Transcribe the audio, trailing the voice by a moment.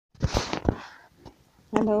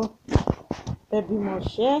Hello, Baby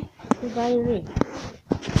Moshe Ivairi.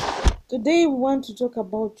 Today we want to talk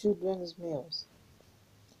about children's meals.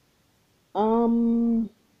 I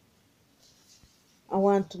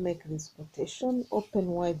want to make this quotation: "Open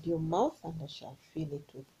wide your mouth, and I shall fill it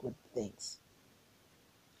with good things."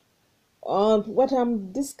 What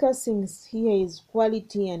I'm discussing here is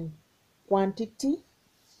quality and quantity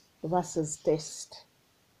versus taste.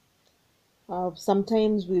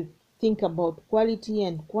 Sometimes we think about quality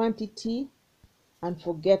and quantity and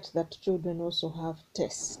forget that children also have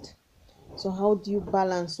taste. So how do you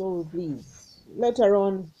balance all of these? Later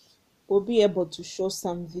on, we'll be able to show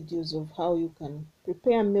some videos of how you can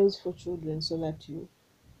prepare meals for children so that you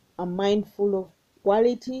are mindful of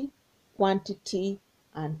quality, quantity,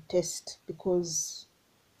 and taste. Because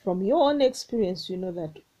from your own experience, you know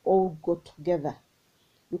that all go together.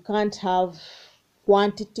 You can't have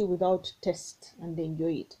quantity without taste and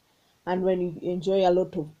enjoy it. And when you enjoy a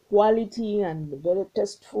lot of quality and very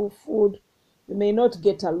tasteful food, you may not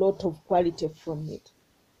get a lot of quality from it.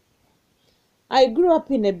 I grew up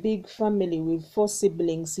in a big family with four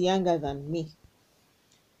siblings younger than me.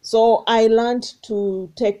 So I learned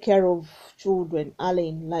to take care of children early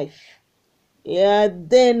in life. Yeah,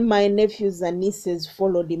 then my nephews and nieces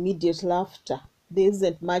followed immediately after. There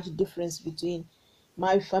isn't much difference between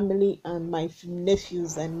my family and my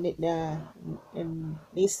nephews and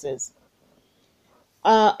nieces.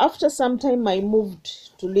 After some time, I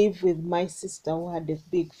moved to live with my sister who had a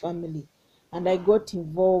big family, and I got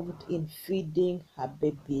involved in feeding her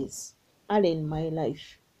babies early in my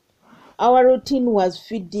life. Our routine was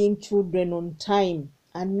feeding children on time,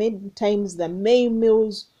 and many times the main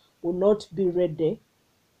meals would not be ready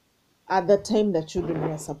at the time the children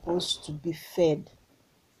were supposed to be fed.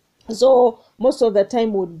 So most of the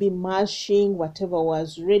time would be mashing whatever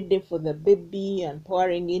was ready for the baby and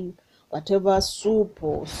pouring in whatever soup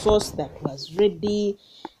or sauce that was ready.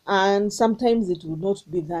 And sometimes it would not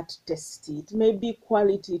be that tasty. It may be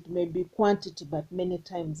quality, it may be quantity, but many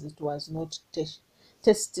times it was not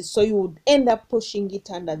tasty. So you would end up pushing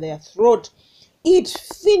it under their throat. Eat,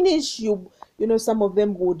 finish, some of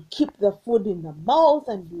them would keep the food in the mouth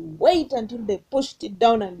and you wait until they pushed it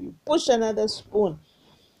down and you push another spoon.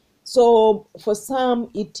 So for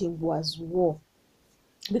some, eating was war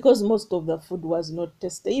because most of the food was not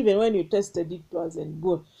tasted. Even when you tasted it, wasn't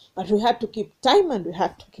good. But we had to keep time and we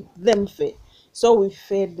had to keep them fed. So we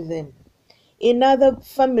fed them. In other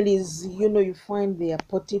families, you find their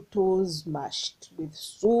potatoes mashed with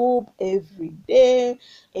soup every day.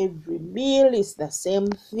 Every meal is the same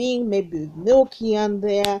thing, maybe with milk here and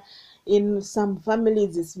there. In some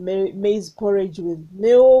families, it's maize porridge with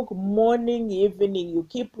milk, morning, evening. You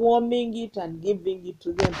keep warming it and giving it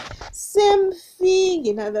to them. Same thing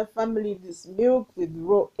in other families, it's milk with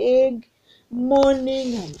raw egg,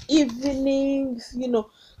 morning and evenings. Can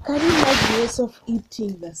you imagine yourself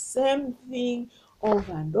eating the same thing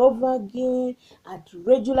over and over again at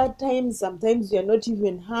regular times? Sometimes you're not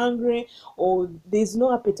even hungry or there's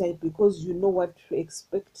no appetite because you know what to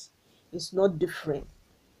expect. It's not different.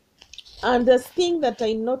 And the thing that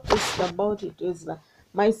I noticed about it is that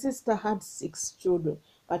my sister had 6 children,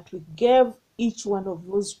 but we gave each one of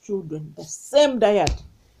those children the same diet.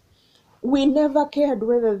 We never cared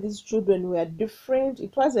whether these children were different.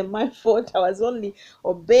 It wasn't my fault. I was only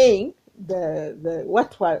obeying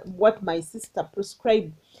what my sister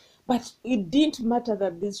prescribed. But it didn't matter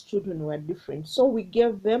that these children were different. So we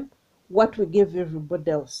gave them what we gave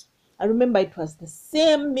everybody else. I remember it was the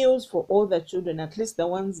same meals for all the children, at least the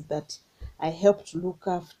ones that I helped look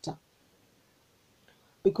after.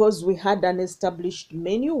 Because we had an established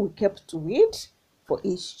menu, we kept to it for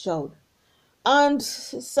each child. And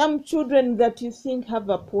some children that you think have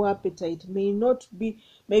a poor appetite may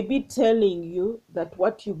be telling you that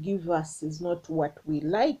what you give us is not what we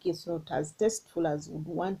like, it's not as tasteful as we would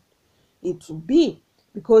want it to be.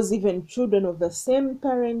 Because even children of the same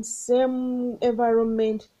parents, same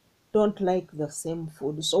environment, don't like the same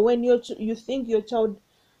food. So when you think your child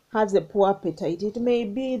has a poor appetite, it may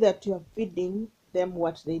be that you're feeding them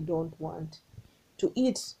what they don't want to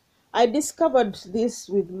eat. I discovered this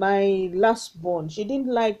with my last born. She didn't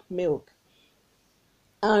like milk.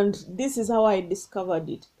 And this is how I discovered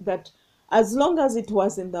it, that as long as it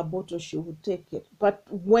was in the bottle, she would take it. But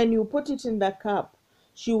when you put it in the cup,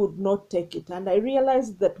 she would not take it. And I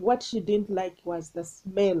realized that what she didn't like was the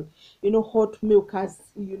smell. Hot milk, as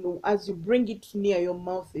you bring it near your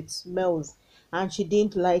mouth, it smells. And she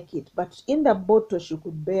didn't like it. But in the bottle, she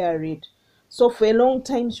could bear it. So for a long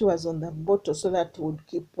time, she was on the bottle so that it would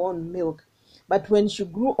keep on milk. But when she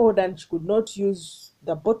grew old and she could not use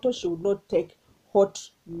the bottle, she would not take hot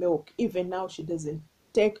milk. Even now, she doesn't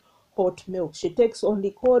take hot milk. She takes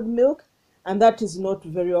only cold milk, and that is not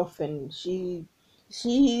very often. She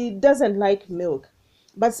doesn't like milk.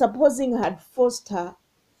 But supposing I had forced her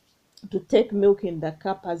to take milk in the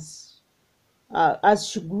cup as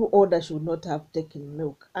she grew older, she would not have taken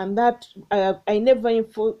milk. And that I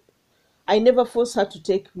never force her to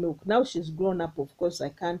take milk. Now she's grown up, of course, I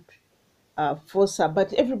can't force her,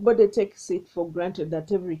 but everybody takes it for granted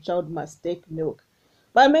that every child must take milk.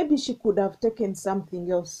 But maybe she could have taken something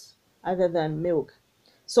else other than milk.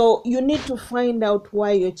 So you need to find out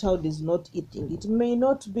why your child is not eating. It may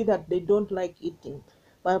not be that they don't like eating,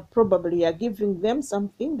 but probably you're giving them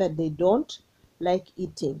something that they don't like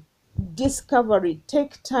eating. Discover it.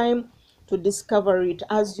 Take time to discover it.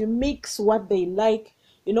 As you mix what they like,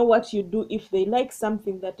 you know what you do. If they like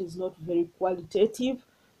something that is not very qualitative,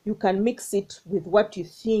 you can mix it with what you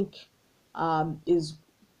think is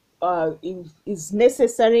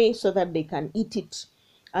necessary so that they can eat it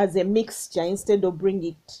as a mixture instead of bring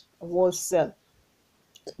it wholesale,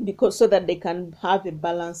 because so that they can have a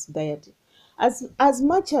balanced diet. As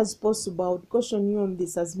much as possible, I would caution you on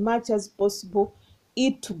this. As much as possible,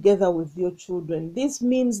 eat together with your children. This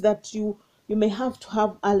means that you may have to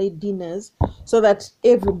have early dinners so that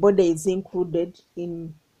everybody is included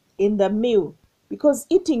in the meal, because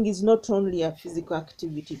eating is not only a physical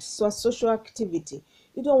activity, it's a social activity.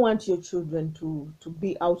 You don't want your children to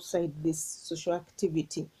be outside this social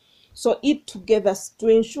activity. So eat together to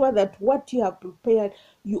ensure that what you have prepared,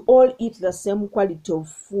 you all eat the same quality of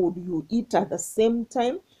food. You eat at the same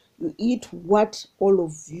time. You eat what all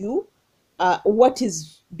of you, what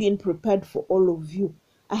is being prepared for all of you.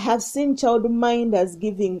 I have seen childminders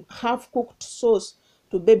giving half-cooked sauce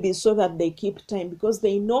to babies so that they keep time, because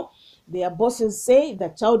they know their bosses say the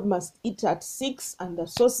child must eat at 6 and the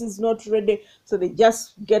sauce is not ready, so they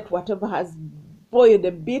just get whatever has boiled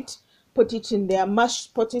a bit, put it in their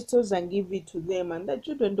mashed potatoes and give it to them. And the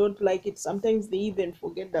children don't like it. Sometimes they even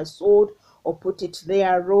forget the salt or put it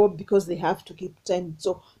there raw because they have to keep time.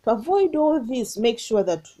 So to avoid all this, make sure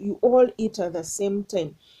that you all eat at the same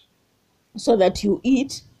time so that you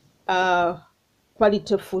eat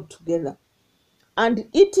quality food together. And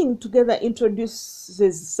eating together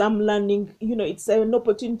introduces some learning. It's an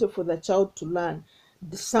opportunity for the child to learn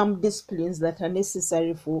some disciplines that are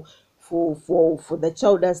necessary for the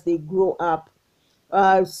child as they grow up.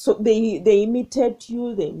 So they imitate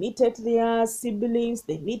you, they imitate their siblings,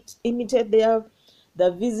 imitate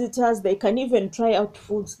the visitors. They can even try out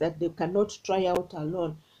foods that they cannot try out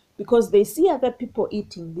alone, because they see other people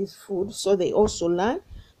eating this food, so they also learn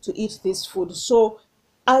to eat this food. So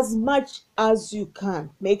as much as you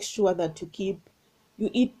can, make sure that you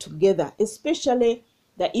eat together, especially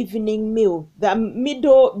the evening meal.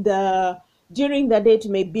 The during the day it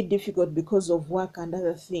may be difficult because of work and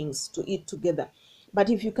other things to eat together. But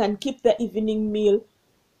if you can keep the evening meal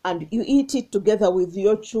and you eat it together with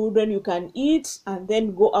your children, you can eat and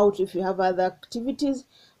then go out if you have other activities.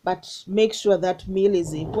 But make sure that meal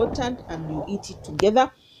is important and you eat it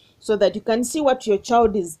together so that you can see what your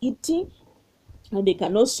child is eating, and they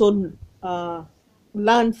can also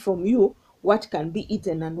learn from you what can be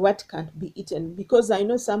eaten and what can't be eaten. Because I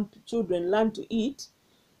know some children learn to eat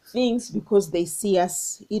things because they see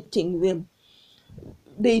us eating them.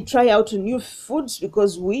 They try out new foods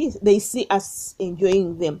because they see us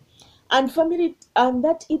enjoying them. And family, and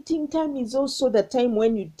that eating time is also the time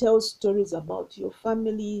when you tell stories about your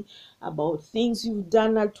family, about things you've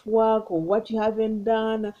done at work or what you haven't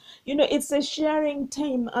done. It's a sharing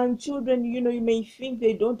time. And children, you may think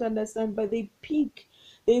they don't understand, but they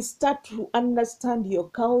start to understand your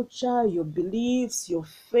culture, your beliefs, your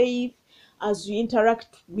faith, as you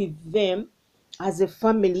interact with them as a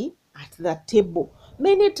family at the table.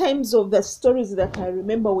 Many times of the stories that I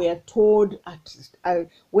remember were told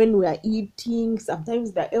when we are eating.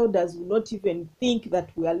 Sometimes the elders will not even think that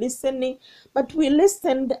we are listening, but we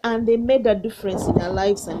listened and they made a difference in our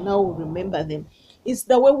lives, and now we remember them. It's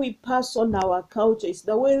the way we pass on our culture. It's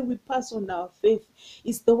the way we pass on our faith.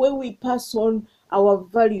 It's the way we pass on our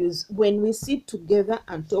values when we sit together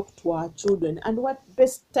and talk to our children. And what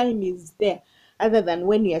best time is there other than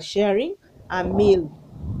when you're sharing a meal?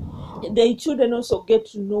 The children also get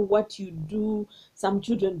to know what you do. Some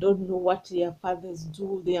children don't know what their fathers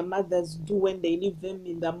do, their mothers do when they leave them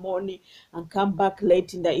in the morning and come back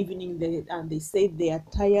late in the evening, and they say they are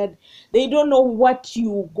tired. They don't know what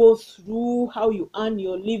you go through, how you earn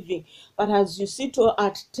your living. But as you sit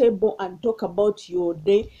at table and talk about your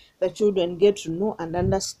day, the children get to know and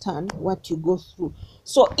understand what you go through.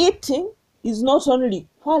 So eating is not only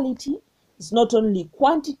quality, it's not only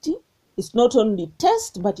quantity, it's not only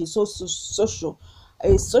taste, but it's also social,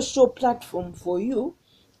 a social platform for you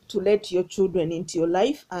to let your children into your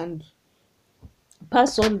life and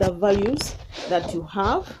pass on the values that you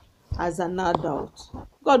have as an adult.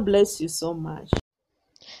 God bless you so much.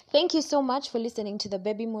 Thank you so much for listening to the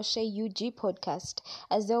Baby Moshe UG podcast.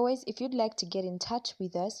 As always, if you'd like to get in touch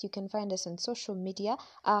with us, you can find us on social media.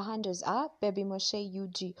 Our handles are Baby Moshe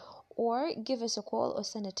UG, or give us a call or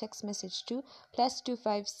send a text message to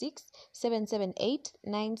 +256 778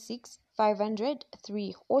 96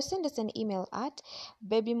 503, or send us an email at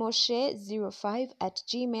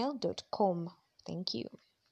babymoshe05@gmail.com. Thank you.